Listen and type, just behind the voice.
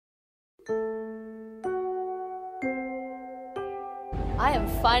I am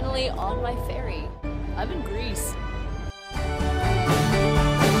finally on my ferry. I'm in Greece.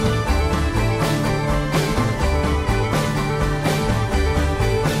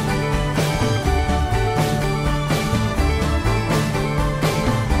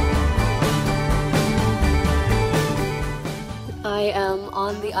 I am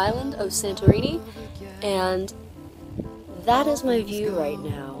on the island of Santorini, and that is my view right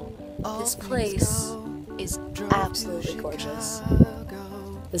now. This place is absolutely gorgeous.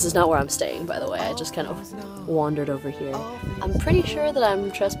 This is not where I'm staying, by the way. I just kind of wandered over here. I'm pretty sure that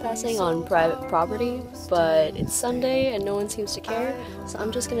I'm trespassing on private property, but it's Sunday and no one seems to care, so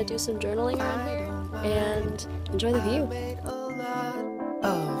I'm just gonna do some journaling around here and enjoy the view.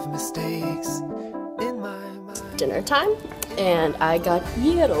 It's dinner time, and I got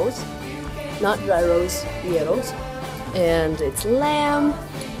gyros, not gyros, gyros, and it's lamb,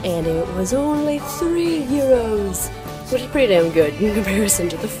 and it was only 3 euros. Which is pretty damn good in comparison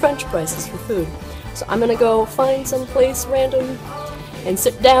to the French prices for food. So I'm gonna go find some place random and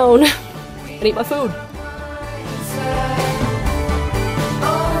sit down and eat my food.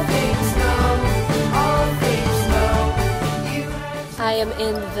 I am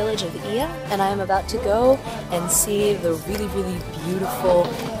in the village of Aegean, and I am about to go and see the really, really beautiful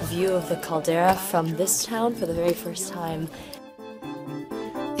view of the caldera from this town for the very first time.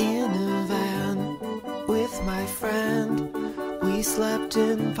 With my friend, we slept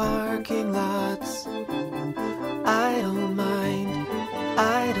in parking lots. I don't mind,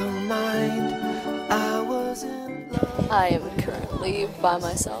 I was in love. I am currently by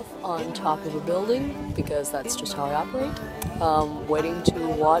myself on top of a building, because that's just how I operate, waiting to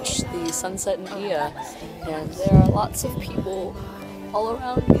watch the sunset in Aegean, and there are lots of people all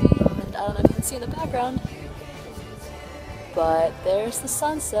around me, and I don't know if you can see in the background, but there's the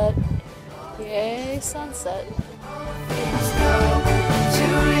sunset. Yay, sunset.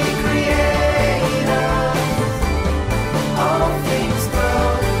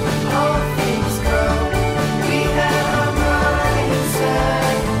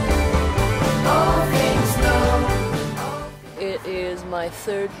 It is my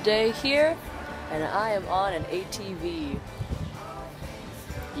 3rd day here, and I am on an ATV.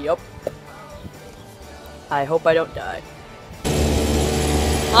 Yup. I hope I don't die.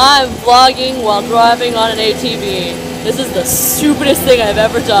 I'm vlogging while driving on an ATV. This is the stupidest thing I've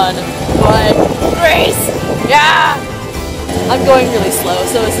ever done, but Greece! Yeah! I'm going really slow,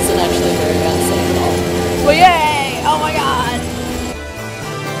 so this isn't actually very unsafe at all. But yay! Oh my god!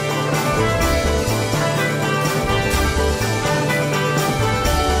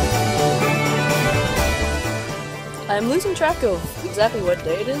 I'm losing track of exactly what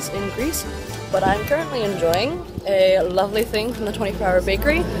day it is in Greece, but I'm currently enjoying a lovely thing from the 24-hour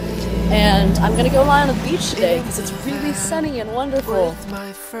bakery, and I'm gonna go lie on the beach today because it's really sunny and wonderful. With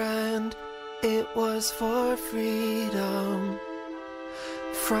my friend, it was for freedom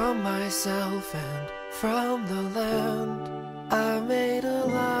from myself and from the land. I made a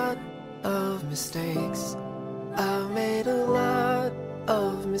lot of mistakes. I made a lot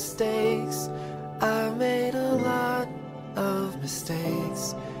of mistakes. I made a lot of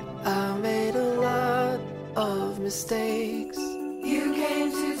mistakes. I made a lot of mistakes. You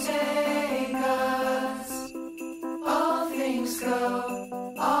came to take us. All things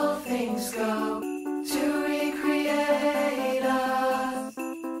go, all things go, to recreate us.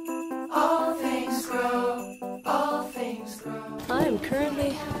 All things grow, all things grow. I am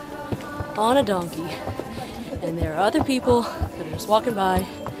currently on a donkey, and there are other people that are just walking by.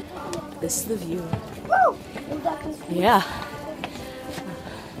 This is the view. Yeah.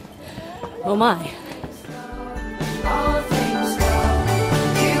 Oh my. All things go.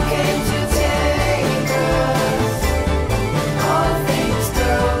 You came to take us. All things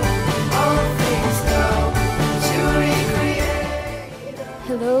go. All things go. To recreate.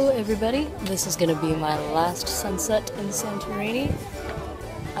 Hello everybody. This is gonna be my last sunset in Santorini.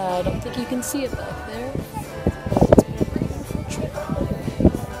 I don't think you can see it back there, but it's been a beautiful trip.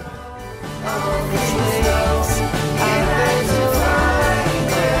 All things